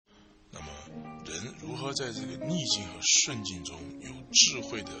人如何在这个逆境和顺境中有智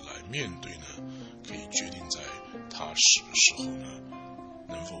慧的来面对呢？可以决定在他死的时候呢，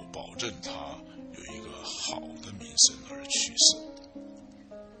能否保证他有一个好的名声而去世。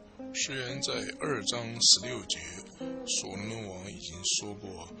虽然在2章16节，所罗门王已经说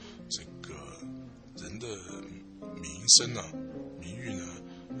过，这个人的名声呢、名誉呢，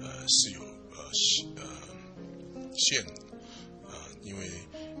是有限的，因为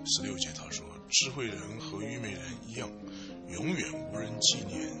16节他说，智慧人和愚昧人一样，永远无人纪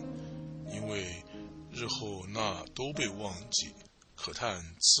念，因为日后那都被忘记。可叹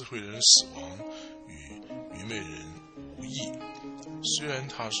智慧人死亡与愚昧人无异。虽然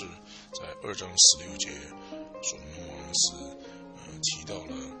他是在2章16节，所罗门王是提到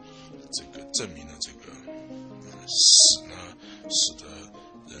了这个证明了这个死呢，使得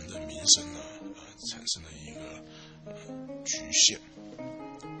人的名声呢产生了一个局限。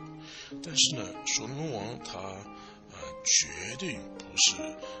但是呢，所罗门王他绝对不是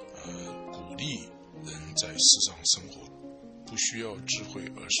鼓励人在世上生活不需要智慧，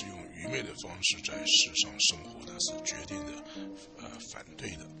而是用愚昧的方式在世上生活，他是决定的反对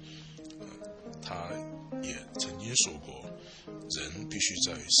的。他也曾经说过，人必须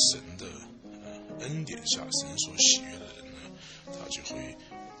在神的恩典下，神所喜悦的人呢，他就会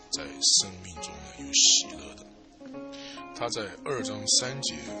在生命中呢有喜乐的。他在2章3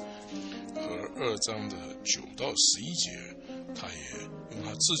节和2章的9到11节，他也用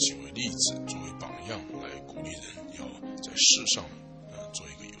他自己为例子作为榜样来鼓励人要在世上做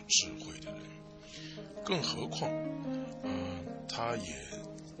一个有智慧的人。更何况他也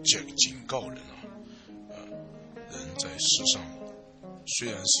警告人人在世上虽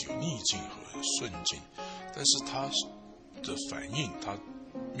然是有逆境和顺境，但是他的反应，他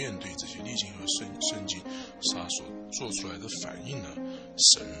面对这些逆境和顺境，他所做出来的反应呢，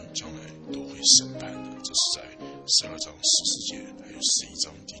神将来都会审判的。这是在12章14节还有11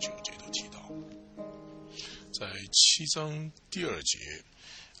章第9节都提到。在7章第2节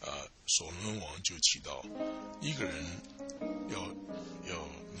所罗门王就提到，一个人要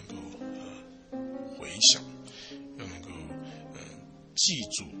能够回想，要能够记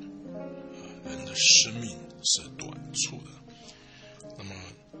住人的生命是短促的。那么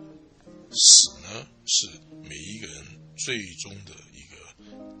死呢，是每一个人最终的一个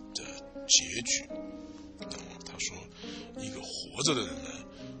结局。那么他说，一个活着的人呢，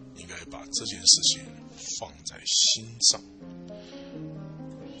应该把这件事情放在心上，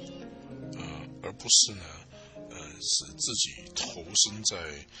而不是呢，使自己投身在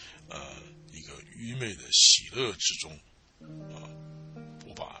一个愚昧的喜乐之中，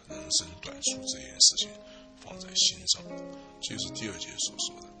不把人生短促这件事情放在心上。这就是第2节所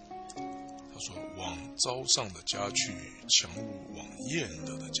说的。他说，往招上的家去，强如往宴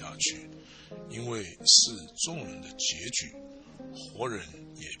乐的家去，因为是众人的结局，活人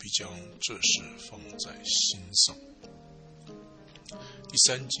也必将这事放在心上。第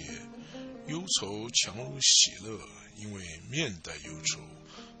3节，忧愁强如喜乐，因为面带忧愁，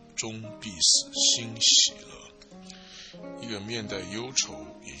终必使心喜乐。一个面带忧愁，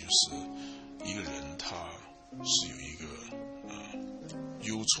也就是一个人他是有一个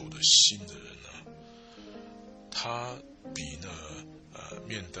忧愁的心的人呢，他比呢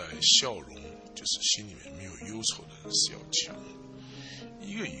面带笑容，就是心里面没有忧愁的人是要强。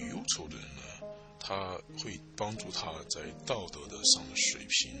一个有忧愁的人呢，他会帮助他在道德的上的水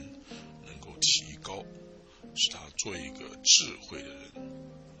平能够提高，使他做一个智慧的人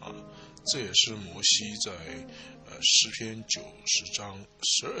这也是摩西在诗篇90章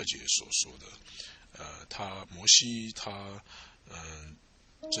12节所说的。摩西他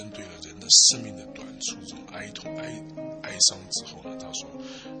针对了人的生命的短促这种哀痛哀伤之后呢，他说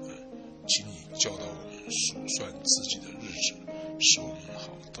请你教导我们数算自己的日子，使我们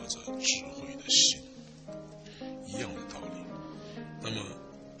好得着智慧的心。一样的道理。那么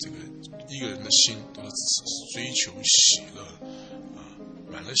这个一个人的心都是追求喜乐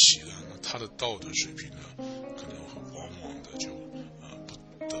满了喜乐，那他的道德水平呢，可能会往往的就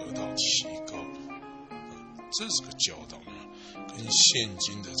不得到提高。这个教导呢，跟现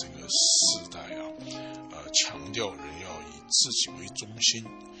今的这个时代强调人要以自己为中心，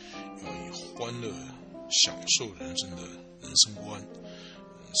要以欢乐享受人生的人生观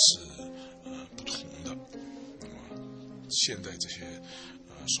是不同的。那么现在这些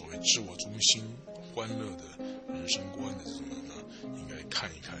所谓自我中心欢乐的人生观的这种人呢，应该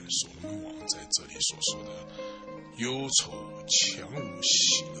看一看所罗门王在这里所说的忧愁强如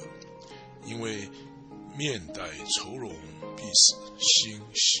喜乐，因为面带愁容必使心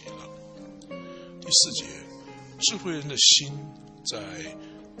喜乐。第4节，智慧人的心在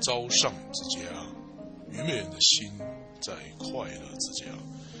朝上之家，愚昧人的心在快乐之家。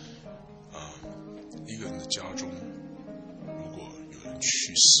一个人的家中，如果有人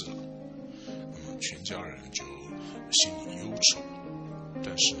去世了，那么全家人就心里忧愁。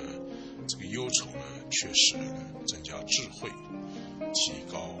但是呢，这个忧愁呢，却使人增加智慧，提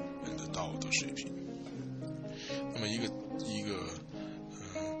高人的道德水平。那么一个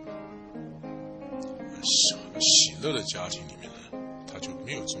喜乐的家庭里面呢，他就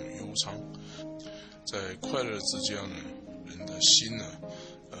没有这种忧伤。在快乐之家呢，人的心呢，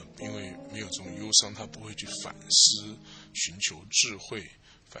因为没有这种忧伤，他不会去反思、寻求智慧、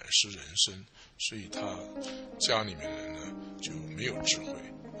反思人生，所以他家里面的人呢就没有智慧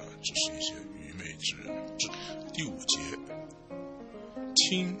只是一些愚昧之人。第5节，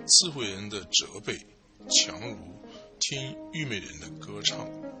听智慧人的责备，强如听愚昧人的歌唱。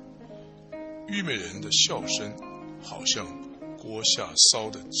愚昧人的笑声，好像锅下烧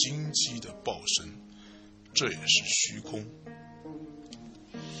的金鸡的爆声，这也是虚空。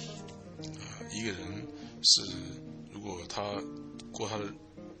一个人如果他过他的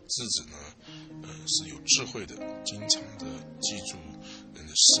日子呢，是有智慧的，经常的记住人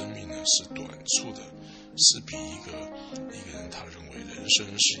的生命呢是短促的，是比一个人他认为人生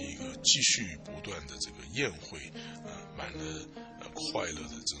是一个继续不断的这个宴会，满了快乐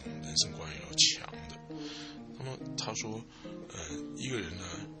的这种人生观要强的。那么他说，一个人呢，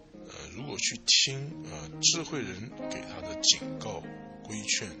如果去听智慧人给他的警告、规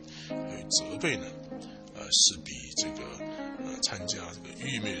劝还有责备呢，是比这个参加这个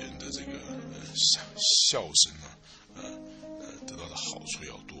愚昧人的这个笑声得到的好处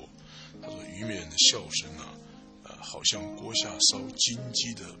要多。他说愚昧人的笑声好像锅下烧金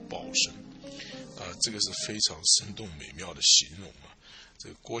鸡的爆声这个是非常生动美妙的形容这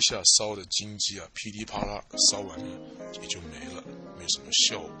个锅下烧的金鸡噼里啪啦烧完了也就没了，没什么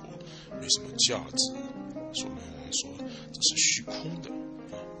效果，没什么价值。所罗门王说这是虚空的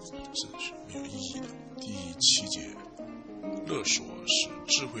这是没有意义的。第7节，勒索使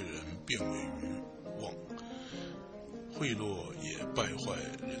智慧人变为愚妄，贿赂也败坏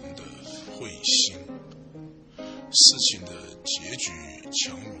人的慧心。事情的结局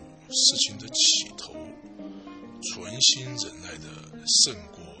强如事情的起头，存心忍耐的胜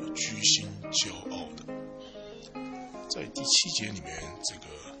过居心骄傲的。在第7节里面，这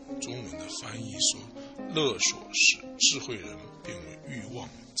个中文的翻译说勒索使智慧人变为欲望，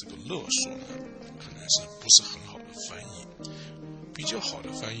这个勒索呢可能是不是很好的翻译，比较好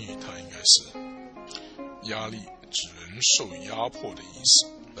的翻译它应该是压力，指人受压迫的意思。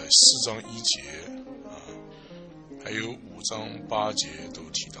在4章1节还有5章8节都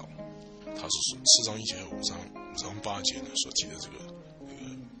提到，他是说4章1节和5章8节呢所提的这个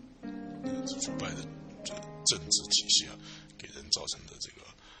腐败的政治体系给人造成的这个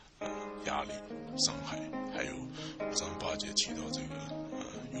压力伤害，还有5章8节提到这个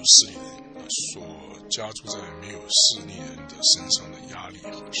有势力的人所加诸在没有势力人的身上的压力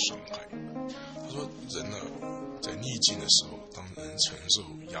和伤害。他说人呢在逆境的时候，当人承受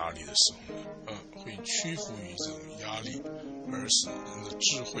压力的时候呢会屈服于这种压力，而使人的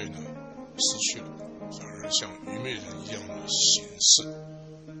智慧呢失去了，反而像愚昧人一样的行事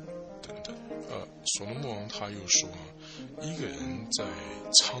等等。所罗门王他又说一个人在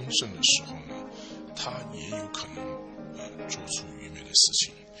昌盛的时候呢，他也有可能做出愚昧的事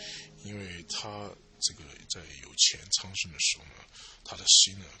情，因为他这个在有钱昌盛的时候呢，他的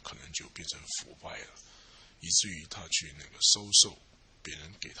心呢可能就变成腐败了，以至于他去收受别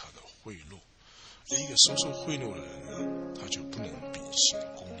人给他的贿赂。一个收受贿赂的人呢，他就不能秉行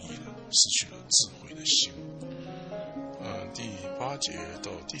公义了，失去了智慧的心。第8节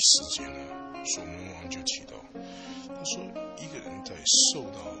到第10节呢，所罗门王就提到，他说一个人在受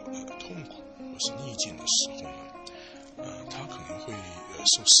到痛苦或是逆境的时候呢，他可能会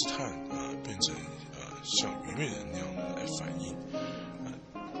受试探变成像愚昧人那样的来反应。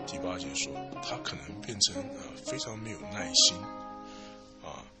第8节说他可能变成非常没有耐心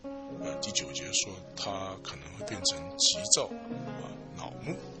第9节说他可能会变成急躁恼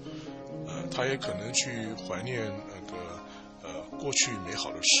怒他也可能去怀念过去美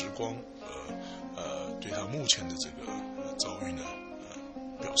好的时光对他目前的这个遭遇呢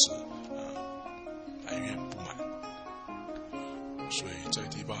表示哀怨不满。所以在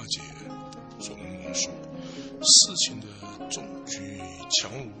第8节所罗门王说事情的总局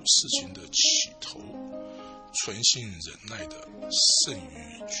强如事情的起头，存心忍耐的胜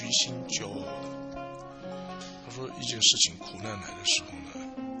于居心骄傲的。他说一件事情苦难来的时候呢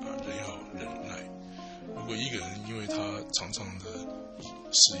人要忍耐。如果一个人因为他常常的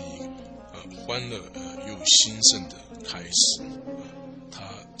是以欢乐又兴盛的开始他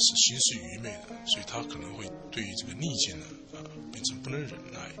是心是愚昧的，所以他可能会对于这个逆境呢变成不能忍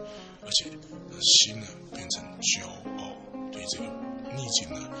耐，而且心呢变成骄傲，对这个逆境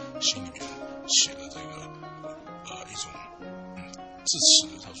呢心里面写了这个一种致辞，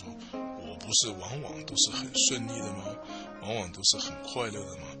他说我不是往往都是很顺利的吗？往往都是很快乐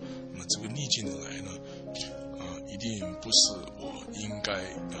的吗？那么这个逆境的来呢一定不是我应该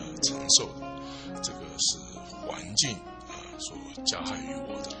承受的，这个是环境所加害于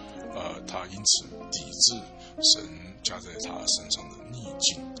我的他因此抵制神加在他身上的逆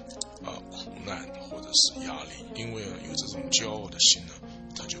境苦难或者是压力，因为有这种骄傲的心呢，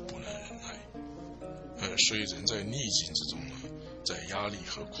他就不能忍耐所以人在逆境之中呢，在压力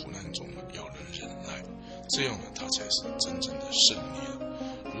和苦难中呢，要能忍耐，这样呢他才是真正的胜利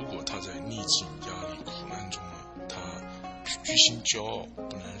了。如果他在逆境、压力、苦难中呢，他居心骄傲，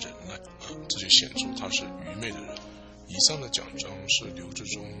不能忍耐这就显出他是愚昧的人。以上的讲章是刘志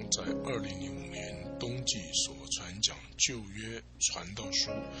忠在2005年冬季所传讲旧约传道书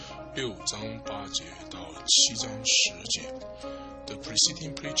6章8节到7章10节。The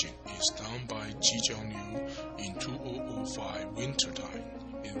preceding preaching is done by Tze-John in 2005 winter time.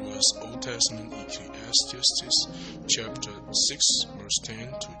 It was Old Testament Ecclesiastes chapter 6 verse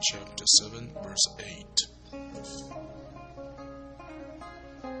 10 to chapter 7 verse 8.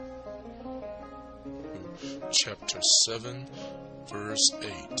 Chapter 7 verse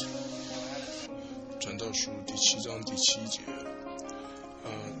 8传道书第7章第7节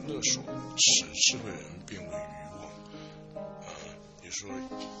勒索使智慧人变为愚妄也说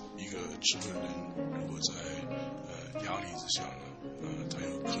一个智慧人如果在压力之下呢他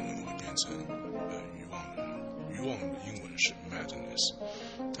有可能会变成愚妄的人。愚妄的英文是 madness，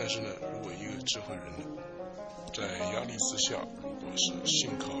 但是呢如果一个智慧人呢在压力之下，如果是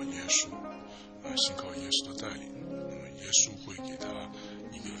信靠耶稣信靠耶稣的带领，那么耶稣会给他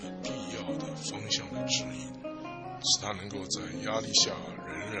一个必要的方向的指引，使他能够在压力下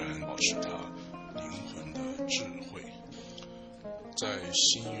仍然保持他灵魂的智慧。在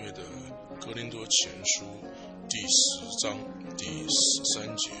新约的哥林多前书第10章第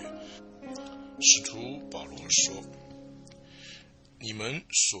13节，使徒保罗说：你们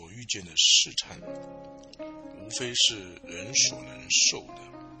所遇见的试探，无非是人所能受的，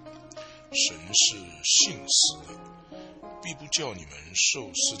神是信实的，必不叫你们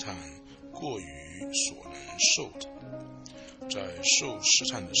受试探过于所能受的。在受试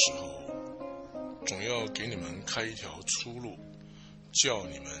探的时候，总要给你们开一条出路，叫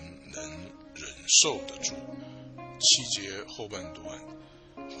你们能忍受得住。7节后半段，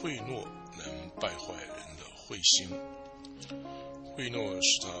贿赂能败坏人的慧心，贿赂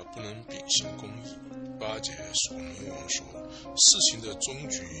使他不能秉行公义。8节所罗门王说，事情的终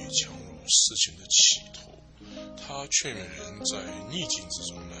局强如事情的起头。他劝勉人在逆境之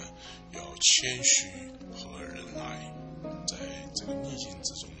中呢，要谦虚和忍耐，在这个逆境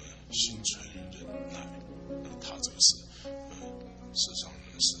之中呢，心存忍耐。他这个是事实上呢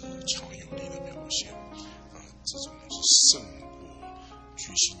是强有力的表现这种是胜过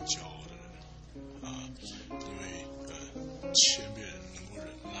居心骄傲的人因为谦卑人能够忍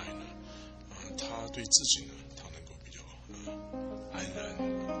耐呢他对自己呢他能够比较安然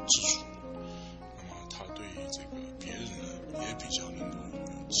自处，那么他对这个别人呢也比较能够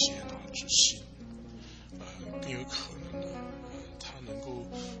有接纳之心更有可能呢他能够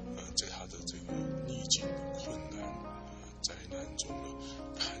在他的这个逆境的困难灾难中呢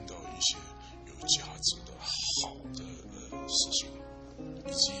看到一些有价值的好的事情，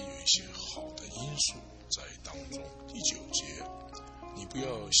以及有一些好的因素在当中。第9节，你不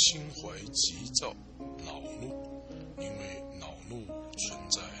要心怀急躁恼怒，因为恼怒存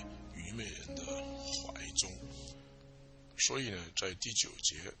在愚昧人的怀中。所以呢在第9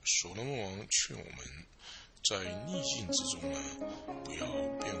节所罗门王劝我们在逆境之中呢不要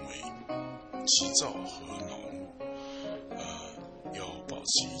变为急躁和恼怒要保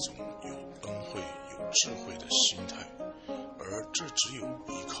持一种有恩惠有智慧的心态，而这只有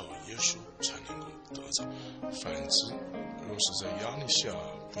依靠耶稣才能够得着。反之若是在压力下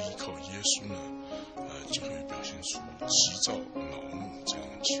不依靠耶稣呢就会表现出急躁恼怒这种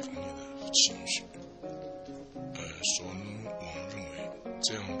强烈的情绪所罗门王认为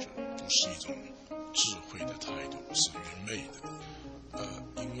这样子不是一种智慧的态度，是愚昧的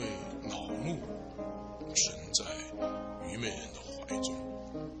因为恼怒存在愚昧人的怀中，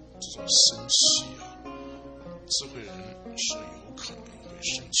这种生气智慧人是有可能会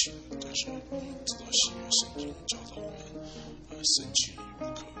生气的，但是我们知道新约圣经教导我们生气不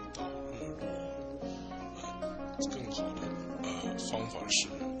可到热络更好的方法是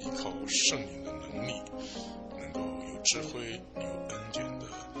依靠圣灵的能力，能够有智慧有恩典的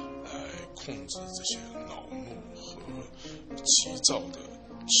控制这些恼怒和急躁的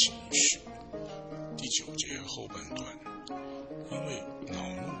情绪。第9节后半段，因为恼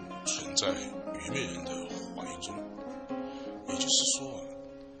怒存在愚昧人的怀中，也就是说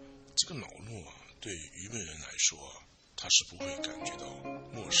这个恼怒对愚昧人来说他是不会感觉到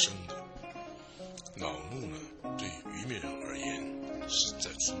陌生的。恼怒呢，对愚昧人而言是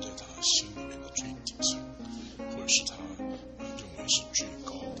存在他心里面的最底层，或者是他认为是最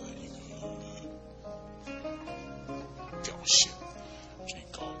高的一个表现，最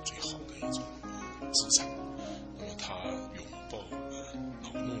高最好的一种资产。那么他拥抱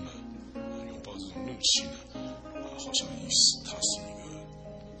恼怒呢，拥抱这种怒气呢，好像意思他是一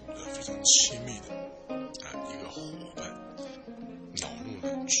个非常亲密的一个伙伴。恼怒呢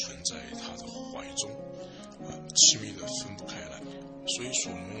存在他的怀中，亲密的分不开来。所以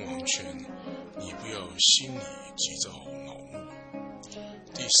所罗门王劝你不要心里急躁恼怒。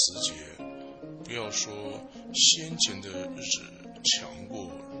第10节，不要说先前的日子强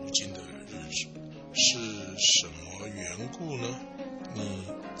过如今的日子，是什么缘故呢？你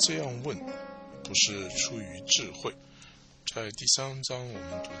这样问不是出于智慧。在第3章我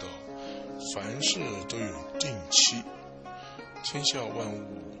们读到，凡事都有定期，天下万物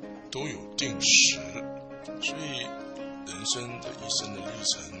都有定时。所以人生的一生的历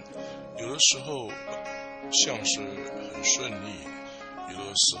程，有的时候像是很顺利，有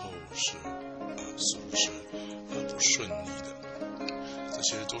的时候是似乎是不顺利的，这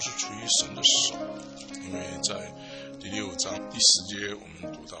些都是出于神的手。因为在第6章第10节我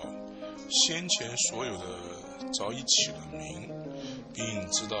们读到，先前所有的早已起了名，并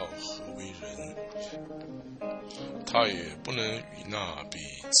知道何为人，他也不能与那比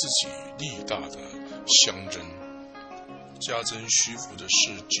自己力大的相争，加增虚浮的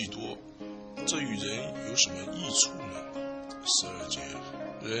事既多，这与人有什么益处呢？12节，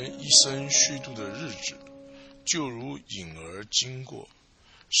人一生虚度的日子，就如影儿经过，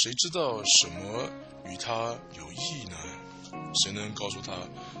谁知道什么与他有益呢？谁能告诉他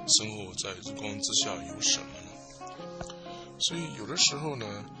身后在日光之下有什么呢？所以有的时候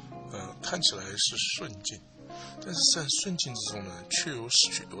呢，看起来是顺境，但是在顺境之中呢，却有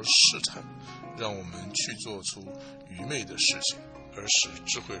许多试探，让我们去做出愚昧的事情，而使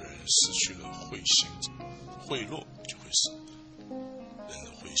智慧人失去了慧心。贿赂就会使人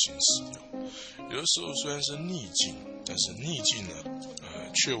的慧心死掉。有的时候虽然是逆境，但是逆境呢，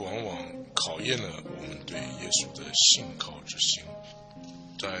却往往考验了我们对耶稣的信靠之心。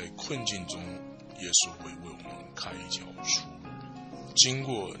在困境中，耶稣会为我们开一条出路。经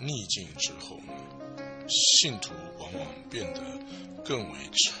过逆境之后呢，信徒往往变得更为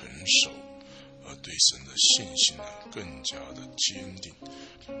成熟，而对神的信心呢更加的坚定。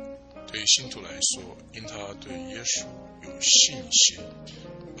对信徒来说，因他对耶稣有信心，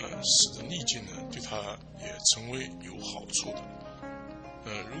使得逆境呢对他也成为有好处的。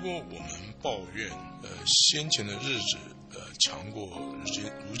如果我们抱怨先前的日子强过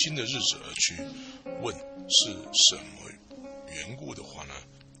如今的日子而去问是什么缘故的话呢，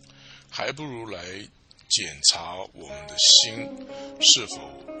还不如来检查我们的心是否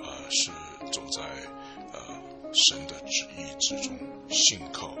是走在神的旨意之中，信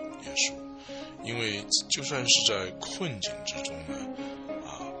靠耶稣。因为就算是在困境之中呢，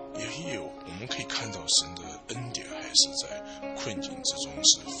也有我们可以看到神的恩典还是在困境之中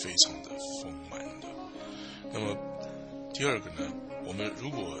是非常的丰满的。那么第二个呢，我们如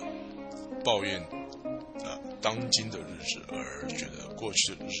果抱怨当今的日子而觉得过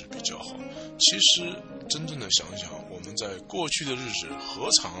去的日子比较好，其实真正的想想，我们在过去的日子何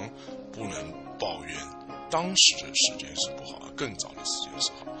尝不能抱怨当时的时间是不好，更早的时间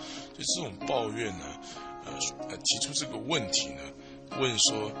是好。所以这种抱怨呢，提出这个问题呢，问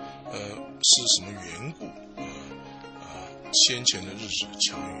说是什么缘故先前的日子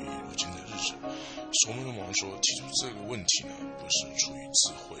强于如今的日子。所罗门王说，提出这个问题呢，不是出于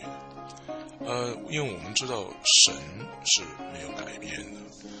智慧的。因为我们知道神是没有改变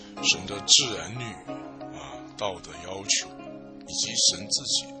的，神的自然律道德要求以及神自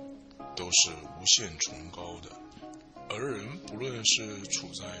己都是无限崇高的。而人不论是处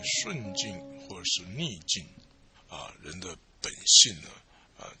在顺境或者是逆境人的本性呢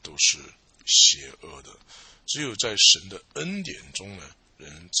都是邪恶的。只有在神的恩典中呢，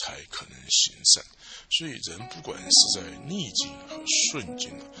人才可能行善。所以人不管是在逆境和顺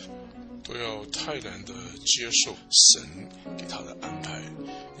境呢，都要泰然的接受神给他的安排，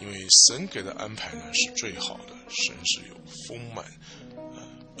因为神给的安排呢是最好的。神是有丰满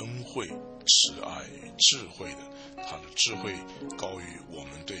恩惠、慈爱与智慧的，他的智慧高于我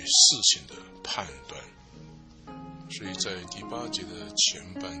们对事情的判断。所以在第8节的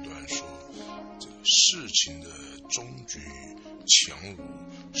前半段说，这个事情的终局强如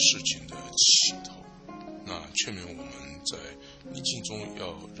事情的起头。那劝勉我们在逆境中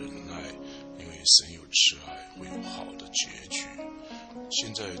要忍耐，因为神有慈爱，会有好的结局。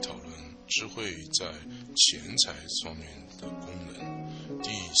现在讨论智慧在钱财方面的功能。第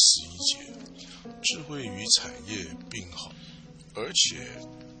11节，智慧与产业并好，而且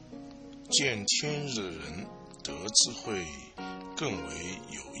见天日的人得智慧更为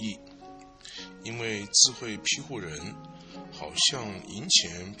有益，因为智慧庇护人，好像银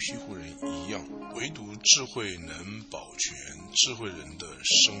钱庇护人一样，唯独智慧能保全智慧人的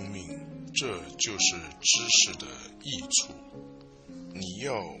生命，这就是知识的益处。你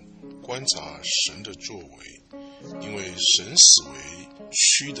要观察神的作为，因为神使为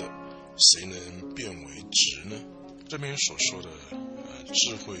虚的，谁能变为直呢？这边所说的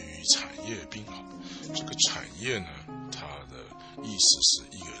智慧与产业并好，这个产业呢，它的意思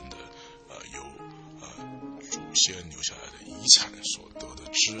是一个人的由祖先留下来的遗产所得的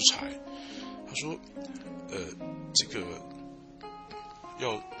资财。他说这个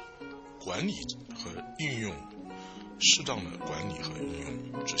要管理和运用，适当的管理和运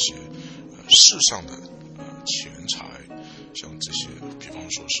用这些世上的钱财，像这些比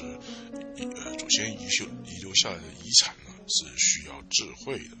方说是祖先遗留下来的遗产呢，是需要智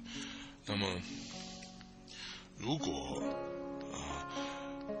慧的。那么如果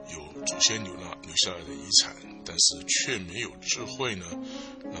有祖先留下来的遗产，但是却没有智慧呢，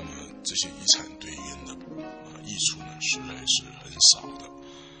那么这些遗产对人的益处呢，实在是很少的。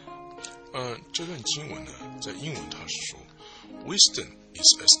这段经文呢，在英文它是说 Wisdom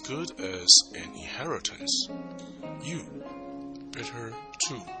is as good as an inheritance. You better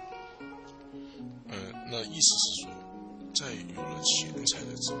too. 那意思是说，在有了钱财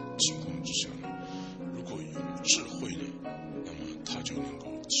的情况之下呢，如果有智慧呢，那么它就能够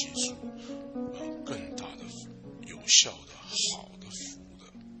提出更大的、有效的、好的服务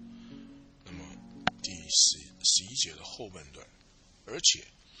的。那么第11节的后半段，而且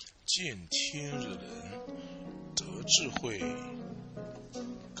见天日的人得智慧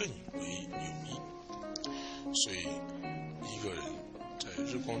更为有益。所以一个人在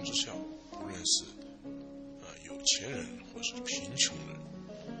日光之下，不论是有钱人或是贫穷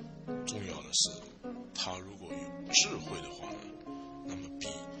人，重要的是他如果有智慧的话呢，那么比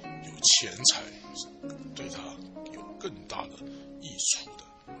有钱财对他有更大的益处的。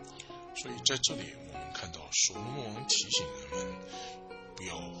所以在这里我们看到所罗门王提醒人们不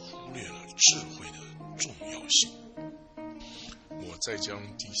要忽略了智慧的重要性。我再将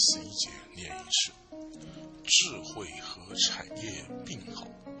第11节念一次，智慧和产业并好，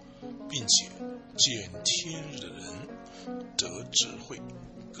并且见天日的人得智慧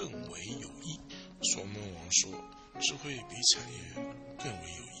更为有益。所罗门王说，智慧比产业更为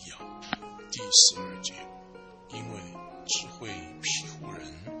有益啊。第12节，因为智慧庇护人，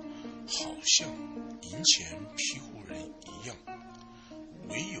好像银钱庇护人一样，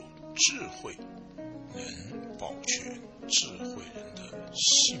唯有智慧能保全智慧人的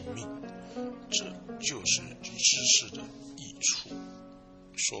性命，这就是知识的益处。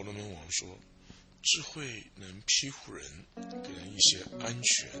所罗门王说，智慧能庇护人，给人一些安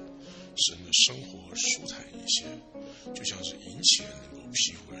全，使人的生活舒坦一些，就像是银钱能够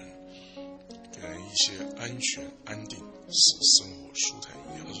庇护人，给人一些安全安定，使生活舒坦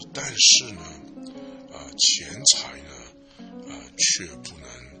一样。但是呢钱财呢却不能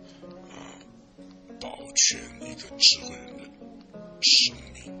保全一个智慧人的生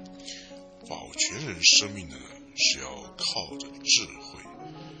命。保全人生命呢，是要靠着智慧，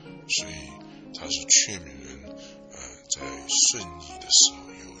所以他是劝勉人在顺利的时候，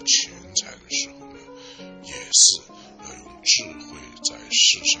有钱财的时候呢，也是要用智慧在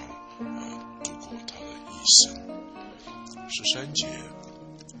世上度过他的一生。13节，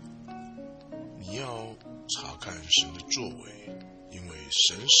你要查看神的作为，因为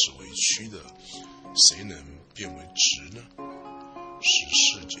神使为虚的，谁能变为直呢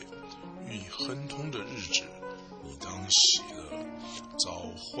？14节，遇亨通的日子，你当喜乐；遭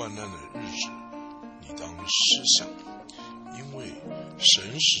患难的日子，你当思想，因为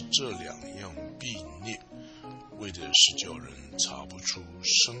神使这两样并列，为的是叫人查不出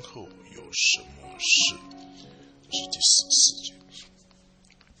身后有什么事。这是第14节。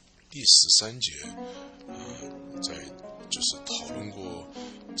第13节在就是讨论过，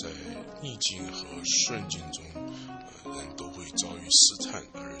在逆境和顺境中人都会遭遇试探，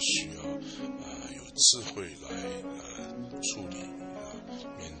而需要有智慧来处理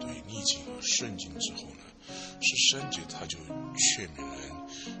面对逆境和顺境之后呢，13节他就劝勉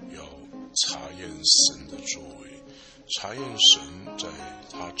人要查验神的作为，查验神在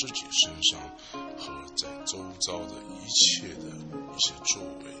他自己身上和在周遭的一切的一些作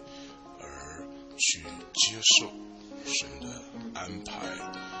为，而去接受神的安排。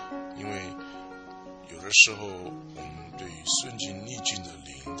因为有的时候我们对于顺境逆境的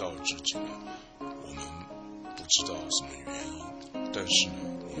临到之际呢，我们不知道什么原因，但是呢，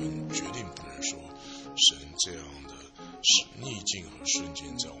我们决定不能说神这样的使逆境和顺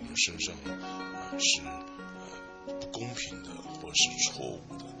境在我们身上是不公平的或是错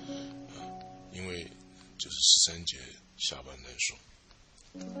误的。因为就是13节下半段说，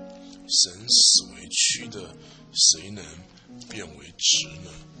神使为曲的，谁能变为直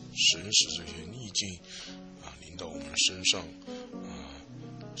呢？神使这些逆境临到我们身上，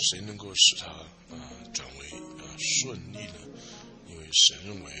谁能够使它转为顺利呢？因为神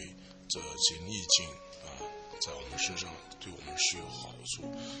认为这些逆境在我们身上对我们是有好处，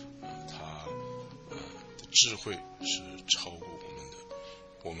他的智慧是超过我们的，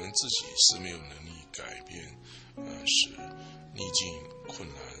我们自己是没有能力改变使逆境困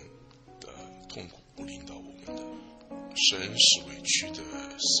难的痛苦不临到我们的。神使为曲的，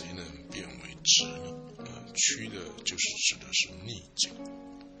谁能变为直呢？曲的就是指的是逆境，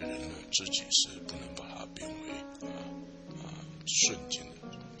人呢自己是不能把它变为顺境的，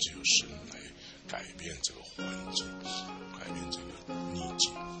只有神来改变这个环境，改变这个逆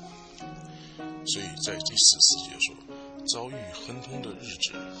境。所以在第14节说，遭遇亨通的日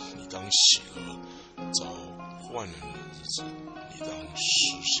子，你当喜乐；遭患难的日子，你当思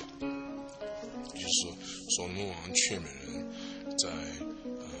想。也就是说，所罗门王劝勉人在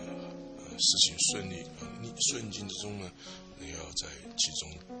事情顺境之中呢，你要在其中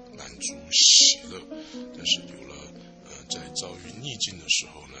满足喜乐；但是有了在遭遇逆境的时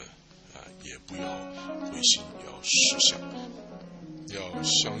候呢，也不要灰心，要思想，要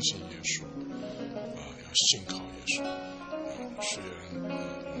相信耶稣，要信靠耶稣。虽然我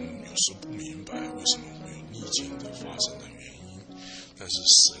们有时不明白为什么会有逆境的发生的原因，但是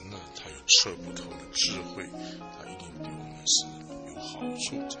神呢，他有测不透的智慧，他一定对我们是有好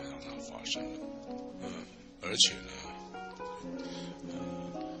处才让它发生的。而且呢，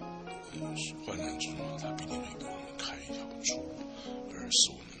患难之中他必定会给我们开一条出路，而使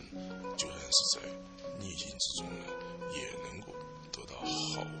我们就算是在逆境之中呢，也能够得到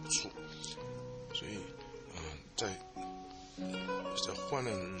好处。所以在患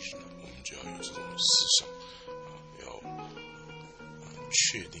难的日子呢，我们就要有这种思想，要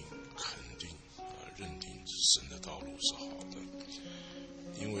确定、肯定、认定神的道路是好的，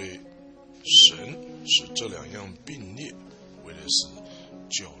因为神使这两样并列，为的是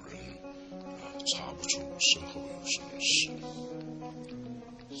叫人查不出身后有什么事。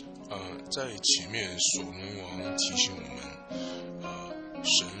在前面所罗门王提醒我们，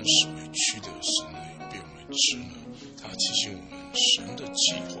神使为曲的，神能变为直呢。他提醒我们，神的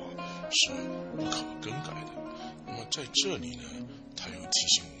计划是不可更改的。那么在这里呢，他又提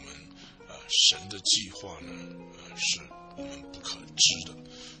醒我们，神的计划呢，是我们不可知的。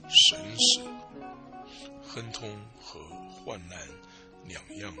神使亨通和患难两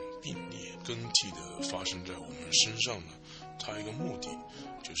样并列更替的发生在我们身上呢，它一个目的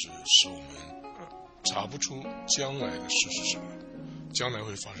就是使我们查不出将来的事是什么，将来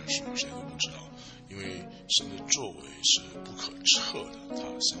会发生什么谁都不知道，因为神的作为是不可测的。他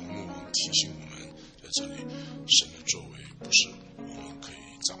像牧王提醒我们，在这里神的作为不是我们可以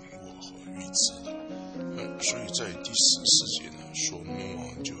掌握和预知的。所以在第14节呢，所罗门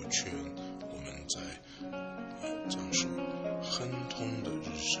王就劝我们在这样说，亨通的日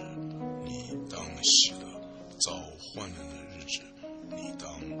子你当喜乐，遭患难的日子你当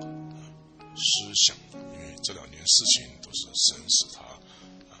思想。因为这两件事情都是神使它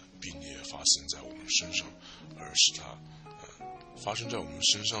并列发生在我们身上，而使它发生在我们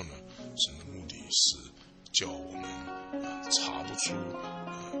身上呢，神的目的是叫我们查不出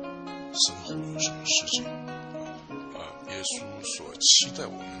身后有什么事情。耶稣所期待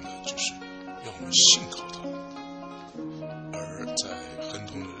我们的就是要我们信靠他，而在亨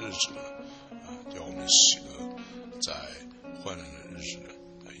通的日子呢，要我们喜乐；在患难的日子呢，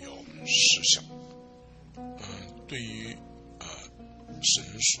要我们思想。对于神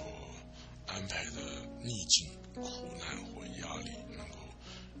所安排的逆境、苦难或压力，能够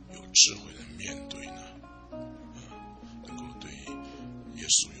有智慧的面对呢，能够对耶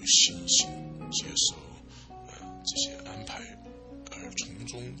稣有信心，接受这些安排，而从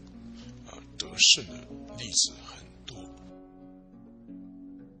中得胜的例子很